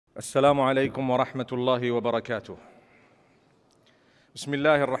السلام عليكم ورحمة الله وبركاته. بسم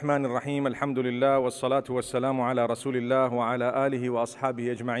الله الرحمن الرحيم. الحمد لله والصلاة والسلام على رسول الله وعلى آله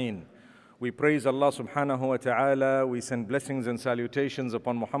وأصحابه أجمعين. We praise Allah subhanahu wa ta'ala. We send blessings and salutations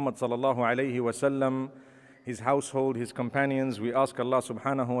upon Muhammad sallallahu alayhi wa sallam, his household, his companions. We ask Allah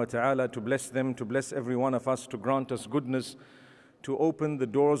subhanahu wa ta'ala to bless them, to bless every one of us, to grant us goodness, to open the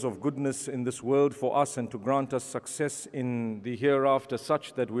doors of goodness in this world for us, and to grant us success in the hereafter,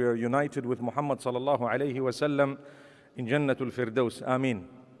 such that we are united with Muhammad sallallahu alayhi wa sallam in Jannatul Firdaus. Ameen.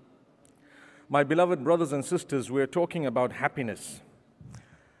 My beloved brothers and sisters, we are talking about happiness.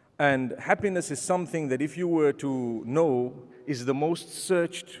 And happiness is something that, if you were to know, is the most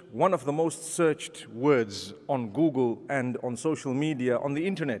searched, one of the most searched words on Google and on social media, on the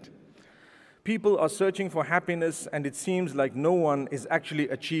internet. People are searching for happiness, and it seems like no one is actually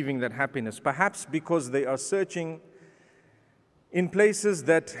achieving that happiness. Perhaps because they are searching in places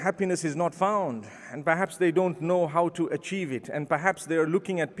that happiness is not found, and perhaps they don't know how to achieve it, and perhaps they are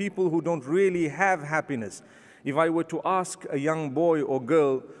looking at people who don't really have happiness. If I were to ask a young boy or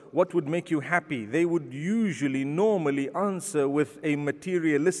girl, what would make you happy? They would usually, normally answer with a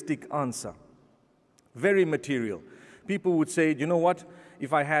materialistic answer. Very material. People would say, you know what?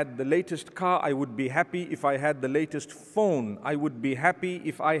 If I had the latest car, I would be happy. If I had the latest phone, I would be happy.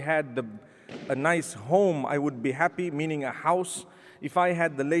 If I had a nice home, I would be happy, meaning a house. If I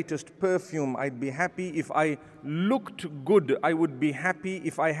had the latest perfume, I'd be happy. If I looked good, I would be happy.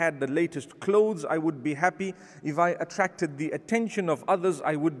 If I had the latest clothes, I would be happy. If I attracted the attention of others,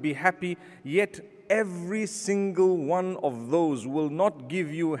 I would be happy. Yet every single one of those will not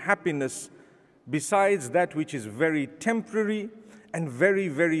give you happiness, besides that which is very temporary and very,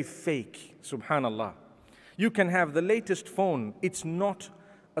 very fake. Subhanallah. You can have the latest phone. It's not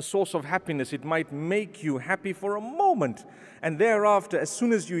a source of happiness. It might make you happy for a moment, and thereafter, as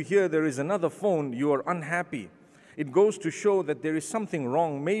soon as you hear there is another phone, you are unhappy. It goes to show that there is something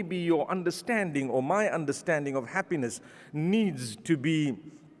wrong. Maybe your understanding, or my understanding of happiness, needs to be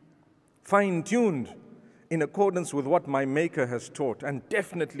fine-tuned in accordance with what my Maker has taught. And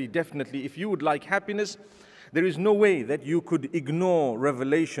definitely, if you would like happiness, there is no way that you could ignore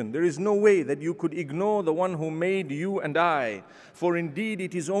revelation. There is no way that you could ignore the one who made you and I. For indeed,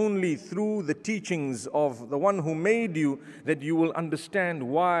 it is only through the teachings of the one who made you that you will understand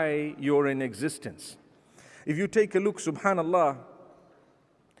why you're in existence. If you take a look, subhanallah,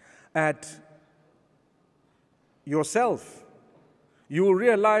 at yourself, you will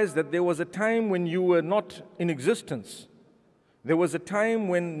realize that there was a time when you were not in existence. There was a time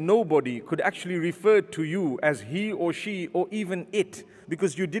when nobody could actually refer to you as he or she or even it,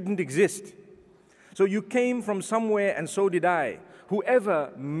 because you didn't exist. So you came from somewhere, and so did I.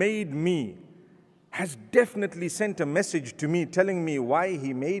 Whoever made me has definitely sent a message to me telling me why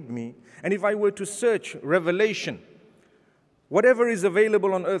he made me. And if I were to search revelation, whatever is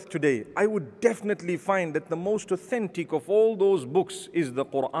available on earth today, I would definitely find that the most authentic of all those books is the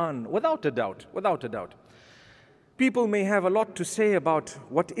Quran, without a doubt, without a doubt. People may have a lot to say about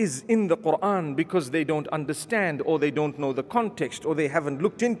what is in the Quran because they don't understand, or they don't know the context, or they haven't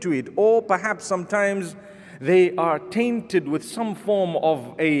looked into it, or perhaps sometimes they are tainted with some form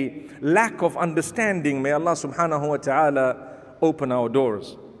of a lack of understanding. May Allah subhanahu wa ta'ala open our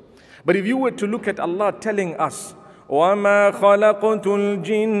doors. But if you were to look at Allah telling us, وَمَا خَلَقْتُ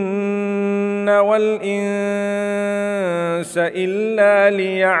الْجِنَّ وَالْإِنسَ إِلَّا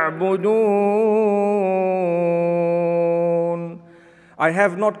لِيَعْبُدُونَ, I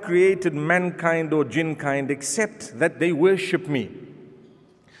have not created mankind or jinnkind except that they worship me.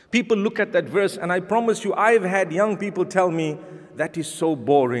 People look at that verse, and I promise you, I've had young people tell me, that is so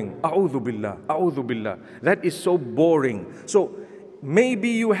boring. A'udhu billah, a'udhu billah. That is so boring. So maybe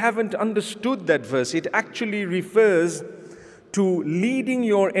you haven't understood that verse. It actually refers to leading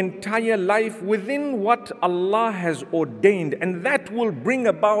your entire life within what Allah has ordained, and that will bring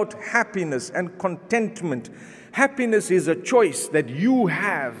about happiness and contentment. Happiness is a choice that you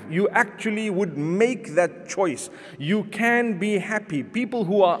have. You actually would make that choice. You can be happy. People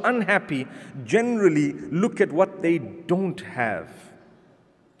who are unhappy generally look at what they don't have.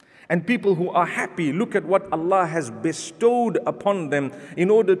 And people who are happy look at what Allah has bestowed upon them in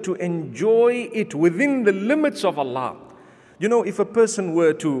order to enjoy it within the limits of Allah. You know, if a person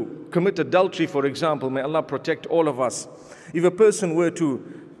were to commit adultery, for example, may Allah protect all of us. If a person were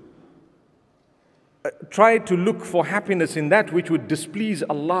to try to look for happiness in that which would displease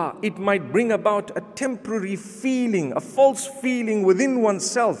Allah, it might bring about a temporary feeling, a false feeling within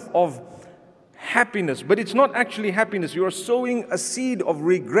oneself of happiness, but it's not actually happiness. You're sowing a seed of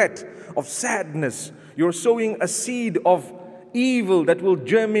regret, of sadness. You're sowing a seed of evil that will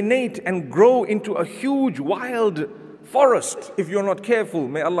germinate and grow into a huge wild forest if you're not careful.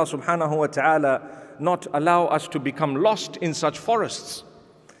 May Allah subhanahu wa ta'ala not allow us to become lost in such forests.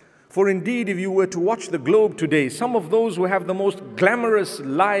 For indeed, if you were to watch the globe today, some of those who have the most glamorous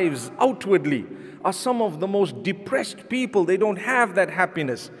lives outwardly are some of the most depressed people. They don't have that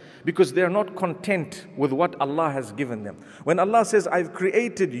happiness because they are not content with what Allah has given them. When Allah says, I've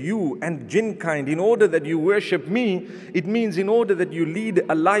created you and jinn kind in order that you worship me, it means in order that you lead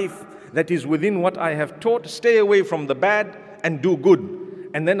a life that is within what I have taught, stay away from the bad and do good.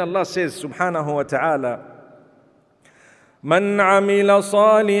 And then Allah says, subhanahu wa ta'ala, من عمل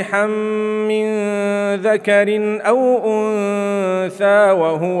صالحا من ذكر أو أنثى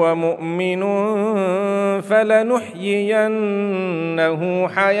وهو مؤمن فلنحيينه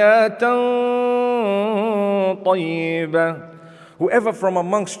حياة طيبة. Whoever from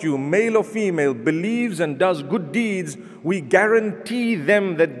amongst you, male or female, believes and does good deeds, we guarantee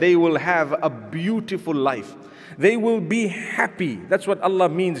them that they will have a beautiful life. They will be happy. That's what Allah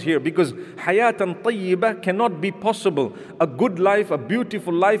means here, because hayatan tayyibah cannot be possible. A good life, a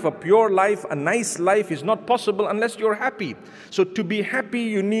beautiful life, a pure life, a nice life is not possible unless you're happy. So to be happy,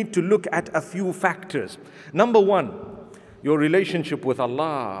 you need to look at a few factors. Number one, your relationship with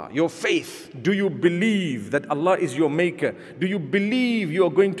Allah, your faith. Do you believe that Allah is your maker? Do you believe you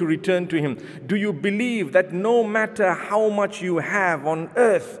are going to return to Him? Do you believe that no matter how much you have on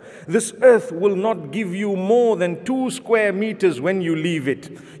earth, this earth will not give you more than 2 square meters when you leave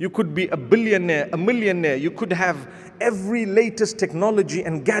it? You could be a billionaire, a millionaire. You could have every latest technology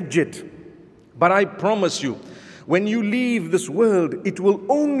and gadget. But I promise you, when you leave this world, it will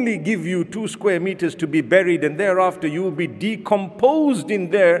only give you 2 square meters to be buried, and thereafter you will be decomposed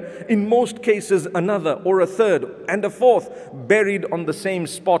in there, in most cases another or a third and a fourth, buried on the same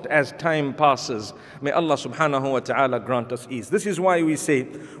spot as time passes. May Allah subhanahu wa ta'ala grant us ease. This is why we say,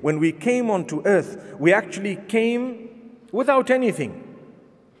 when we came onto earth, we actually came without anything.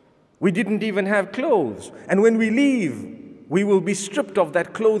 We didn't even have clothes. And when we leave, we will be stripped of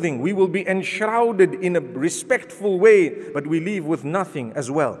that clothing. We will be enshrouded in a respectful way, but we leave with nothing as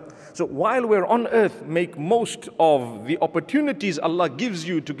well. So while we're on earth, make most of the opportunities Allah gives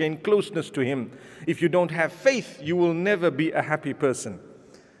you to gain closeness to Him. If you don't have faith, you will never be a happy person.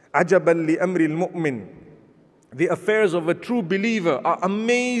 عَجَبًا لِأَمْرِ الْمُؤْمِنِ. The affairs of a true believer are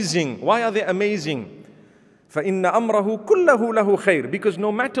amazing. Why are they amazing? فَإِنَّ أَمْرَهُ كُلَّهُ لَهُ خَيْرٌ. Because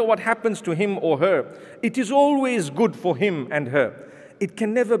no matter what happens to him or her, it is always good for him and her. It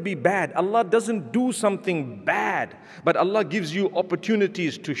can never be bad. Allah doesn't do something bad, but Allah gives you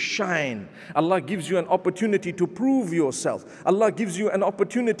opportunities to shine. Allah gives you an opportunity to prove yourself. Allah gives you an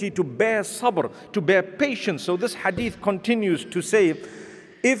opportunity to bear sabr, to bear patience. So this hadith continues to say,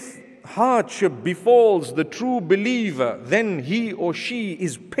 if hardship befalls the true believer, then he or she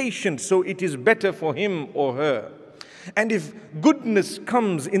is patient, so it is better for him or her. And if goodness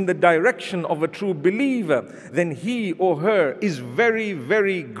comes in the direction of a true believer, then he or her is very,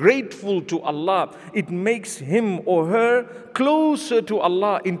 very grateful to Allah. It makes him or her closer to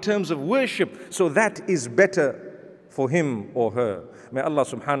Allah in terms of worship, so that is better for him or her. May Allah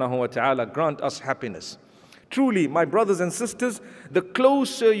subhanahu wa ta'ala grant us happiness. Truly, my brothers and sisters, the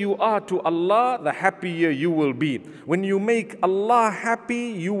closer you are to Allah, the happier you will be. When you make Allah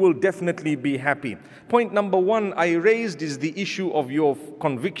happy, you will definitely be happy. Point number one I raised is the issue of your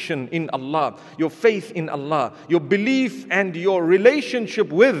conviction in Allah, your faith in Allah, your belief and your relationship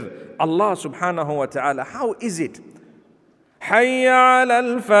with Allah subhanahu wa ta'ala. How is it? Hayya ala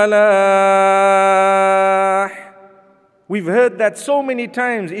al-falah. We've heard that so many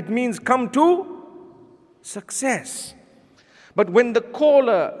times. It means come to success. But when the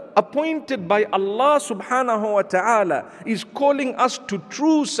caller appointed by Allah subhanahu wa ta'ala is calling us to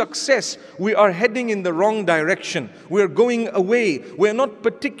true success, we are heading in the wrong direction. We are going away. We are not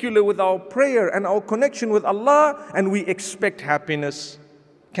particular with our prayer and our connection with Allah, and we expect happiness.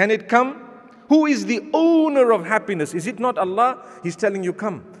 Can it come? Who is the owner of happiness? Is it not Allah? He's telling you,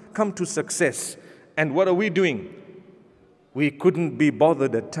 come to success. And what are we doing? We couldn't be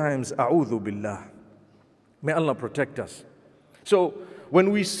bothered at times. A'udhu billah. May Allah protect us. So when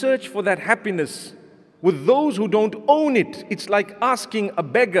we search for that happiness with those who don't own it, it's like asking a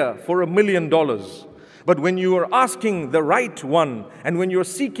beggar for $1 million. But when you are asking the right one, and when you're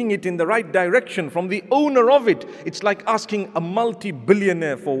seeking it in the right direction from the owner of it, it's like asking a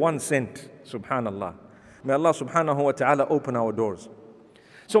multi-billionaire for 1 cent. Subhanallah. May Allah subhanahu wa ta'ala open our doors.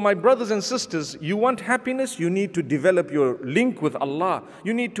 So my brothers and sisters, you want happiness, you need to develop your link with Allah.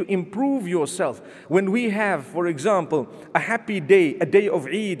 You need to improve yourself. When we have, for example, a happy day, a day of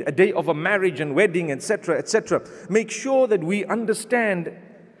Eid, a day of a marriage and wedding, etc., etc., make sure that we understand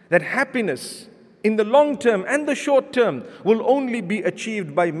that happiness in the long term and the short term will only be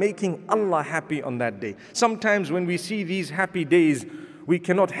achieved by making Allah happy on that day. Sometimes when we see these happy days, we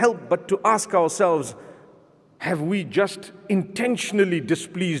cannot help but to ask ourselves, have we just intentionally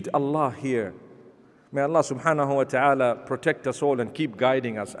displeased Allah here? May Allah subhanahu wa ta'ala protect us all and keep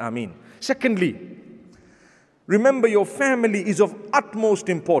guiding us. Ameen. Secondly, remember your family is of utmost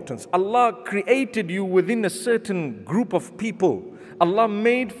importance. Allah created you within a certain group of people. Allah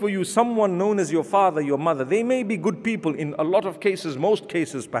made for you someone known as your father, your mother. They may be good people in a lot of cases, most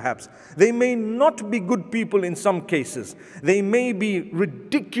cases perhaps. They may not be good people in some cases. They may be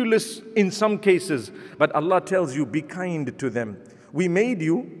ridiculous in some cases. But Allah tells you, be kind to them. We made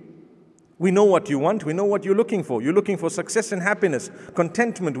you. We know what you want. We know what you're looking for. You're looking for success and happiness,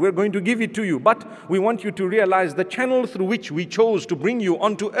 contentment. We're going to give it to you. But we want you to realize the channel through which we chose to bring you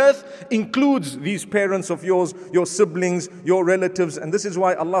onto earth includes these parents of yours, your siblings, your relatives. And this is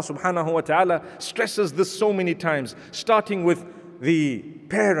why Allah subhanahu wa ta'ala stresses this so many times, starting with the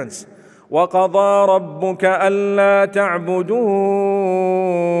parents. وَقَضَى رَبُّكَ أَلَّا تَعْبُدُوا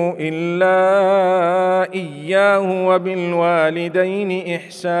إِلَّا إِيَّاهُ وَبِالْوَالِدَيْنِ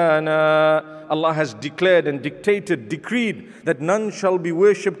إِحْسَانًا. Allah has declared and decreed that none shall be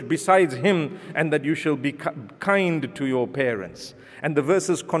worshipped besides Him, and that you shall be kind to your parents. And the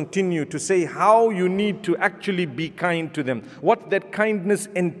verses continue to say how you need to actually be kind to them, what that kindness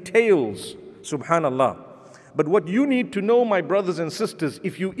entails. Subhanallah. But what you need to know, my brothers and sisters,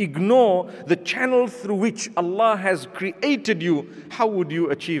 if you ignore the channel through which Allah has created you, how would you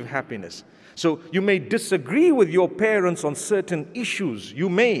achieve happiness? So you may disagree with your parents on certain issues. You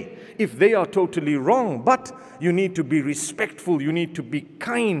may, if they are totally wrong, but you need to be respectful, you need to be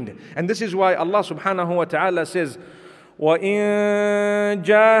kind. And this is why Allah subhanahu wa ta'ala says, وَإِن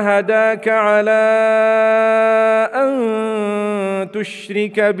جَاهَدَاكَ عَلَىٰ أَن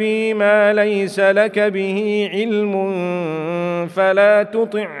تُشْرِكَ بِي مَا لَيْسَ لَكَ بِهِ عِلْمٌ فَلَا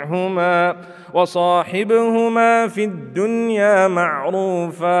تُطِعْهُمَا وَصَاحِبْهُمَا فِي الدُّنْيَا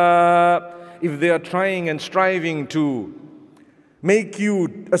مَعْرُوفًا. If they are trying and striving to make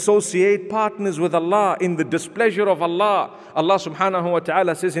you associate partners with Allah in the displeasure of Allah, Allah subhanahu wa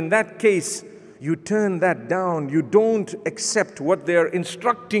ta'ala says, in that case, you turn that down. You don't accept what they're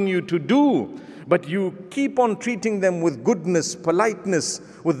instructing you to do, but you keep on treating them with goodness, politeness,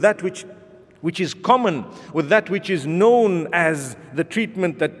 with that which is common, with that which is known as the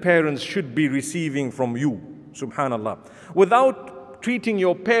treatment that parents should be receiving from you. Subhanallah. Without treating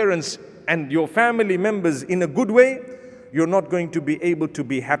your parents and your family members in a good way, you're not going to be able to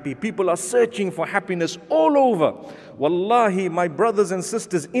be happy. People are searching for happiness all over. Wallahi, my brothers and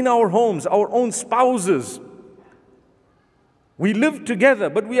sisters, in our homes, our own spouses, we live together,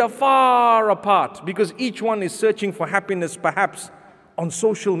 but we are far apart because each one is searching for happiness perhaps on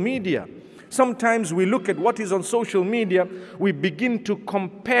social media. Sometimes we look at what is on social media, we begin to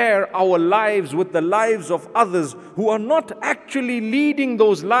compare our lives with the lives of others who are not actually leading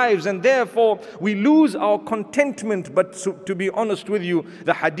those lives, and therefore we lose our contentment. But to be honest with you,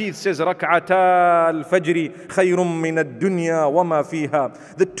 the hadith says, رَكْعَتَا الْفَجْرِ خَيْرٌ مِّنَ الدُّنْيَا وَمَا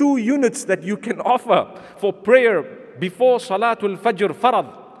فِيهَا. The 2 units that you can offer for prayer before Salatul Fajr Farad,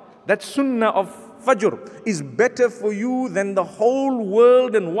 that sunnah of Fajr, is better for you than the whole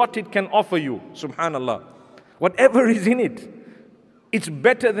world and what it can offer you. Subhanallah. Whatever is in it, it's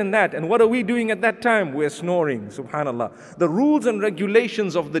better than that. And what are we doing at that time? We're snoring. Subhanallah. The rules and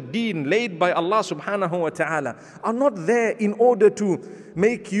regulations of the deen laid by Allah subhanahu wa ta'ala are not there in order to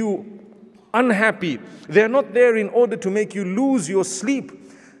make you unhappy. They're not there in order to make you lose your sleep.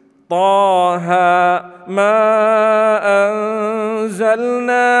 طه ما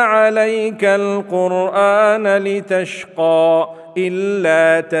أنزلنا عليك القرآن لتشقى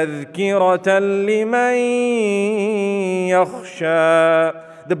إلا تذكرة لمن يخشى.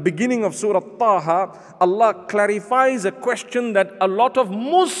 The beginning of Surah Taha, Allah clarifies a question that a lot of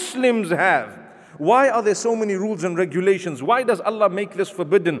Muslims have. Why are there so many rules and regulations? Why does Allah make this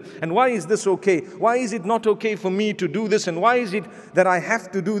forbidden? And why is this okay? Why is it not okay for me to do this? And why is it that I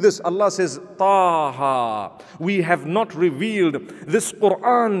have to do this? Allah says, Taha, we have not revealed this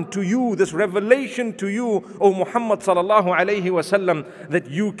Quran to you, this revelation to you, O Muhammad sallallahu alayhi wasallam, that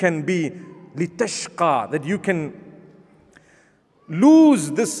you can be litashqa, that you can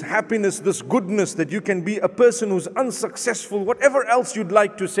lose this happiness, this goodness, that you can be a person who's unsuccessful, whatever else you'd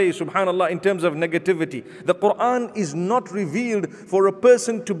like to say, subhanallah, in terms of negativity. The Quran is not revealed for a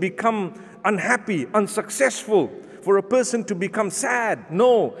person to become unhappy, unsuccessful, for a person to become sad.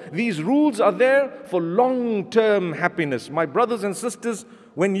 No, these rules are there for long-term happiness. My brothers and sisters,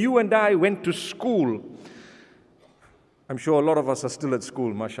 when you and I went to school, I'm sure a lot of us are still at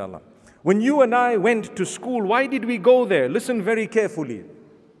school, mashallah. When you and I went to school, why did we go there? Listen very carefully.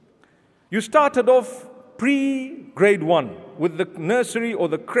 You started off pre-grade 1 with the nursery or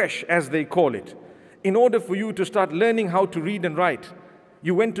the creche, as they call it, in order for you to start learning how to read and write.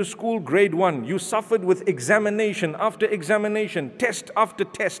 You went to school grade 1. You suffered with examination after examination, test after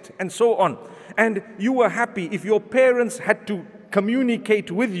test, and so on. And you were happy. If your parents had to communicate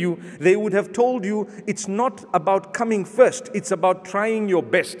with you, they would have told you it's not about coming first, it's about trying your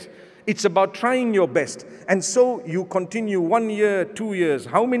best. It's about trying your best. And so you continue 1 year, 2 years.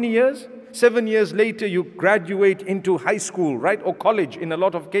 How many years? 7 years later, you graduate into high school, right? Or college in a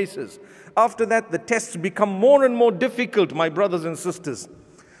lot of cases. After that, the tests become more and more difficult, my brothers and sisters.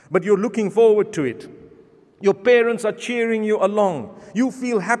 But you're looking forward to it. Your parents are cheering you along. You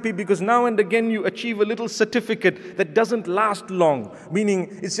feel happy because now and again you achieve a little certificate that doesn't last long,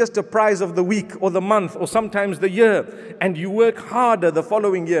 meaning it's just a prize of the week or the month or sometimes the year, and you work harder the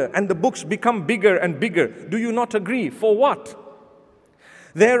following year and the books become bigger and bigger. Do you not agree? For what?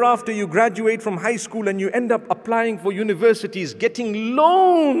 Thereafter, you graduate from high school and you end up applying for universities, getting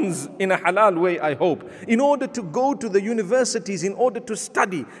loans in a halal way, I hope, in order to go to the universities, in order to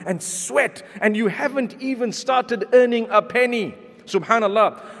study and sweat, and you haven't even started earning a penny.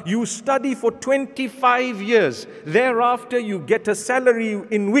 Subhanallah, you study for 25 years. Thereafter, you get a salary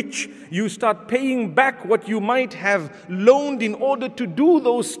in which you start paying back what you might have loaned in order to do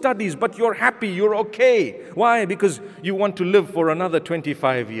those studies, but you're happy, you're okay. Why? Because you want to live for another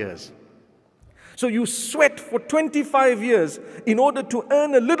 25 years. So you sweat for 25 years in order to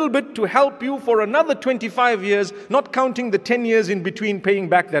earn a little bit to help you for another 25 years, not counting the 10 years in between paying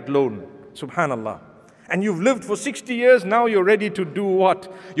back that loan. Subhanallah. And you've lived for 60 years, now you're ready to do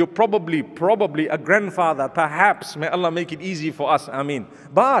what? You're probably a grandfather, perhaps. May Allah make it easy for us, Ameen.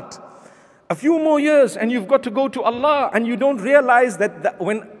 But a few more years and you've got to go to Allah, and you don't realize that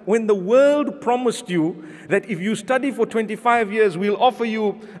when the world promised you that if you study for 25 years, we'll offer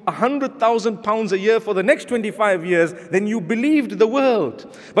you £100,000 a year for the next 25 years, then you believed the world.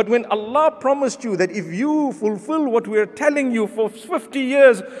 But when Allah promised you that if you fulfill what we're telling you for 50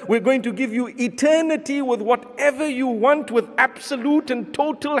 years, we're going to give you eternity with whatever you want, with absolute and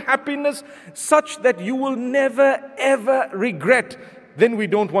total happiness, such that you will never ever regret, then we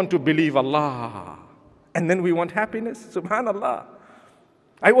don't want to believe Allah. And then we want happiness. Subhanallah.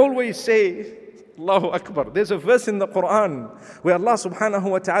 I always say, Allahu Akbar, there's a verse in the Quran where Allah subhanahu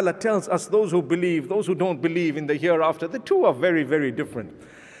wa ta'ala tells us, those who believe, those who don't believe in the hereafter, the two are very, very different.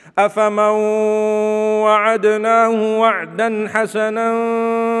 أَفَمَنْ وَعَدْنَاهُ وَعْدًا حَسَنًا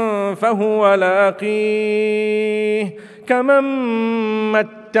فَهُوَ لَاقِيهِ كَمَنْ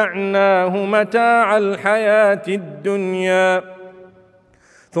مَتَّعْنَاهُ مَتَاعَ الْحَيَاةِ الدُّنْيَا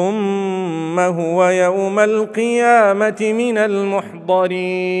ثم هو يوم القيامة من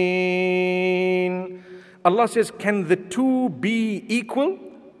المحضرين. Allah says, can the two be equal?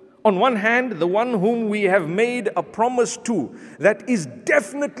 On one hand, the one whom we have made a promise to, that is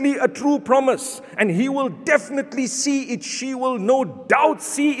definitely a true promise, and he will definitely see it, she will no doubt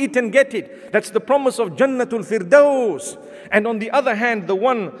see it and get it. That's the promise of Jannatul Firdaus. And on the other hand, the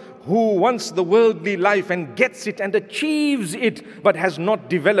one who wants the worldly life and gets it and achieves it, but has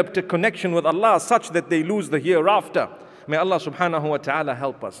not developed a connection with Allah such that they lose the hereafter. May Allah subhanahu wa ta'ala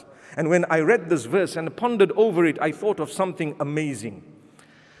help us. And when I read this verse and pondered over it, I thought of something amazing.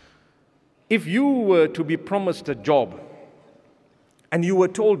 If you were to be promised a job and you were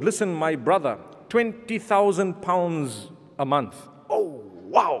told, listen, my brother, £20,000 a month. Oh,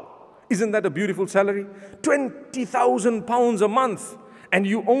 wow. Isn't that a beautiful salary? £20,000 a month. And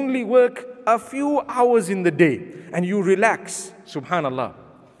you only work a few hours in the day and you relax. Subhanallah.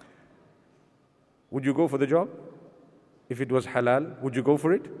 Would you go for the job? If it was halal, would you go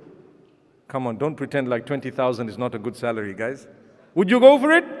for it? Come on, don't pretend like 20,000 is not a good salary, guys. Would you go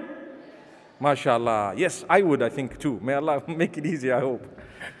for it? MashaAllah. Yes, I would, I think too. May Allah make it easy, I hope.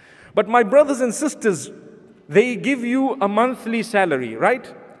 But my brothers and sisters, they give you a monthly salary,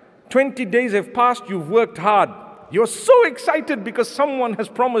 right? 20 days have passed, you've worked hard. You're so excited because someone has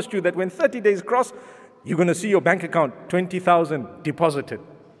promised you that when 30 days cross, you're going to see your bank account, 20,000 deposited,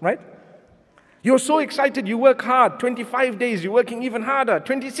 right? You're so excited, you work hard. 25 days, you're working even harder.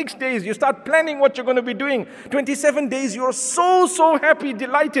 26 days, you start planning what you're going to be doing. 27 days, you're so happy,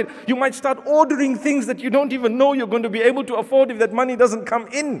 delighted. You might start ordering things that you don't even know you're going to be able to afford if that money doesn't come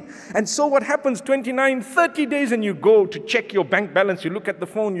in. And so what happens, 29, 30 days, and you go to check your bank balance. You look at the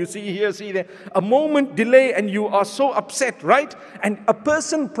phone, you see here, see there. A moment delay and you are so upset, right? And a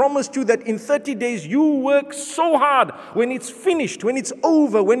person promised you that in 30 days, you work so hard. When it's finished, when it's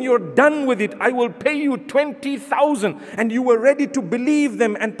over, when you're done with it, I will pay you 20,000, and you were ready to believe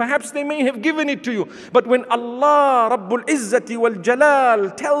them, and perhaps they may have given it to you. But when Allah Rabbul Izzati wal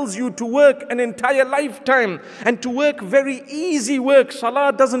Jalal tells you to work an entire lifetime and to work very easy work,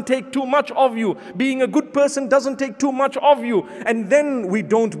 salah doesn't take too much of you, being a good person doesn't take too much of you, and then we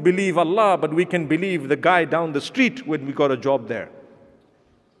don't believe Allah, but we can believe the guy down the street when we got a job there.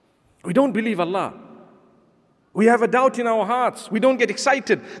 We don't believe Allah. We have a doubt in our hearts. We don't get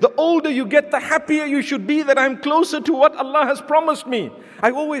excited. The older you get, the happier you should be that I'm closer to what Allah has promised me.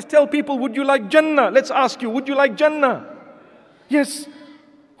 I always tell people, would you like Jannah? Let's ask you, would you like Jannah? Yes.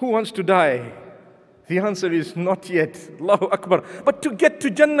 Who wants to die? The answer is not yet. Allahu Akbar. But to get to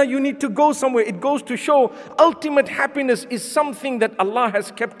Jannah, you need to go somewhere. It goes to show ultimate happiness is something that Allah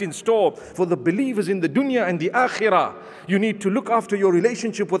has kept in store for the believers in the dunya and the akhirah. You need to look after your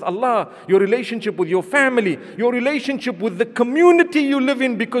relationship with Allah, your relationship with your family, your relationship with the community you live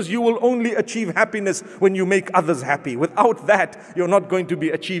in, because you will only achieve happiness when you make others happy. Without that, you're not going to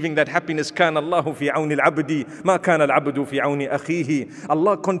be achieving that happiness. كَانَ اللَّهُ فِي عَوْنِ الْعَبْدِ مَا كَانَ الْعَبْدُ فِي عَوْنِ أَخِيهِ.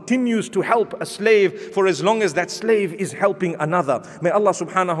 Allah continues to help a slave for as long as that slave is helping another. May Allah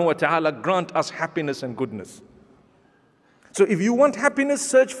subhanahu wa ta'ala grant us happiness and goodness. So if you want happiness,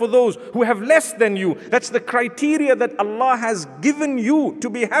 search for those who have less than you. That's the criteria that Allah has given you to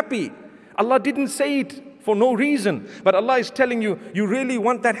be happy. Allah didn't say it for no reason, but Allah is telling you, you really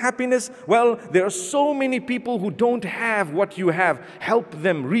want that happiness? Well, there are so many people who don't have what you have. Help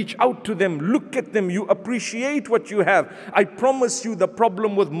them, reach out to them, look at them, you appreciate what you have. I promise you, the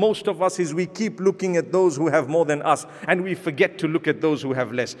problem with most of us is we keep looking at those who have more than us, and we forget to look at those who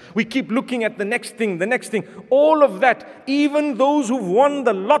have less. We keep looking at the next thing, the next thing. All of that, even those who've won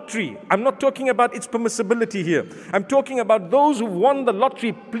the lottery. I'm not talking about its permissibility here. I'm talking about those who've won the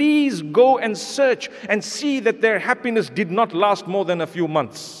lottery. Please go and search and see that their happiness did not last more than a few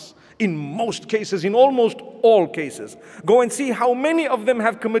months. In most cases, in almost all cases. Go and see how many of them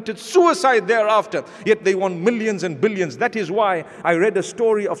have committed suicide thereafter, yet they won millions and billions. That is why I read a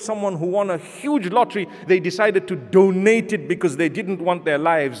story of someone who won a huge lottery. They decided to donate it because they didn't want their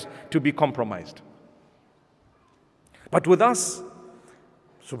lives to be compromised. But with us,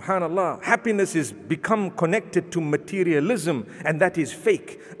 subhanallah, happiness is become connected to materialism, and that is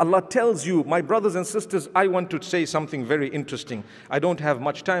fake. Allah tells you, my brothers and sisters, I want to say something very interesting. I don't have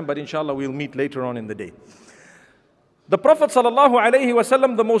much time, but inshallah we'll meet later on in the day. The Prophet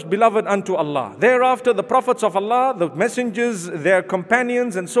ﷺ, the most beloved unto Allah. Thereafter, the Prophets of Allah, the messengers, their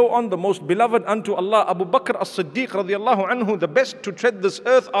companions, and so on, the most beloved unto Allah. Abu Bakr as-Siddiq radiallahu anhu, the best to tread this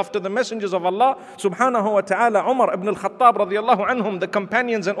earth after the messengers of Allah, subhanahu wa ta'ala. Umar ibn al-Khattab radiallahu anhum, the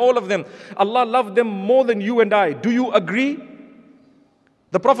companions and all of them. Allah loved them more than you and I. Do you agree?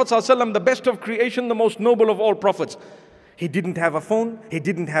 The Prophet ﷺ, the best of creation, the most noble of all prophets. He didn't have a phone, he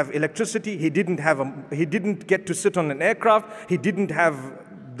didn't have electricity, he didn't get to sit on an aircraft, he didn't have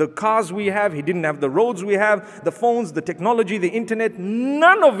the cars we have, he didn't have the roads we have, the phones, the technology, the internet,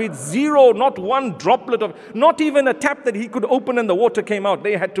 none of it, zero, not one droplet of, not even a tap that he could open and the water came out.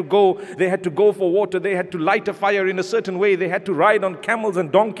 They had to go for water, they had to light a fire in a certain way, they had to ride on camels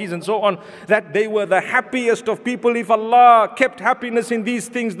and donkeys and so on. That they were the happiest of people. If Allah kept happiness in these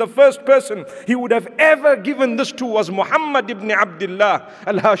things, the first person He would have ever given this to was Muhammad ibn Abdullah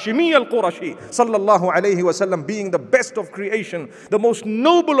al-Hashimi al-Qurashi sallallahu alayhi wa sallam, being the best of creation, the most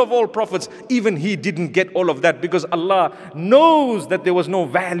noble of all prophets. Even he didn't get all of that, because Allah knows that there was no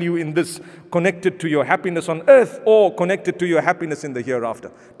value in this connected to your happiness on earth or connected to your happiness in the hereafter.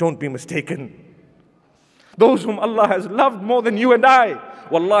 Don't be mistaken. Those whom Allah has loved more than you and I,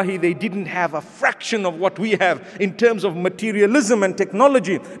 wallahi, they didn't have a fraction of what we have in terms of materialism and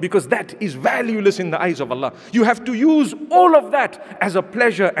technology, because that is valueless in the eyes of Allah. You have to use all of that as a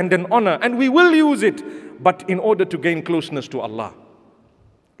pleasure and an honor, and we will use it, but in order to gain closeness to Allah.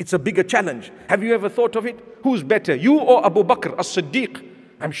 It's a bigger challenge. Have you ever thought of it? Who's better, you or Abu Bakr as-Siddiq?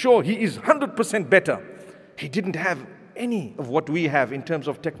 I'm sure he is 100% better. He didn't have any of what we have in terms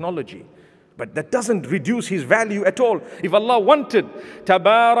of technology. But that doesn't reduce his value at all. If Allah wanted,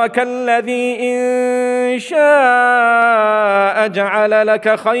 تَبَارَكَ الَّذِي إِن شَاءَ جَعَلَ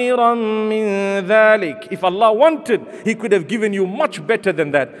لَكَ خَيْرًا مِّن ذَلِكَ. If Allah wanted, He could have given you much better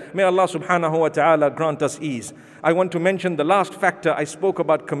than that. May Allah subhanahu wa ta'ala grant us ease. I want to mention the last factor. I spoke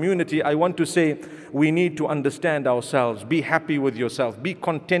about community. I want to say we need to understand ourselves. Be happy with yourself. Be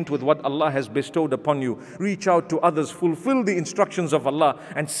content with what Allah has bestowed upon you. Reach out to others. Fulfill the instructions of Allah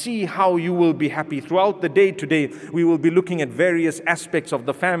and see how you will be happy. Throughout the day today, we will be looking at various aspects of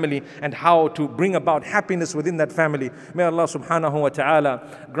the family and how to bring about happiness within that family. May Allah subhanahu wa ta'ala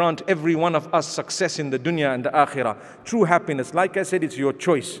grant every one of us success in the dunya and the akhirah. True happiness, like I said, it's your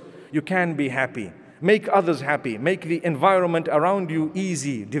choice. You can be happy. Make others happy. Make the environment around you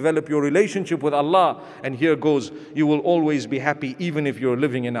easy. Develop your relationship with Allah. And here goes, you will always be happy even if you're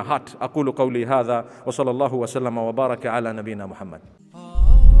living in a hut. أقول قولي هذا وصلى الله وسلم وبارك على نبينا محمد.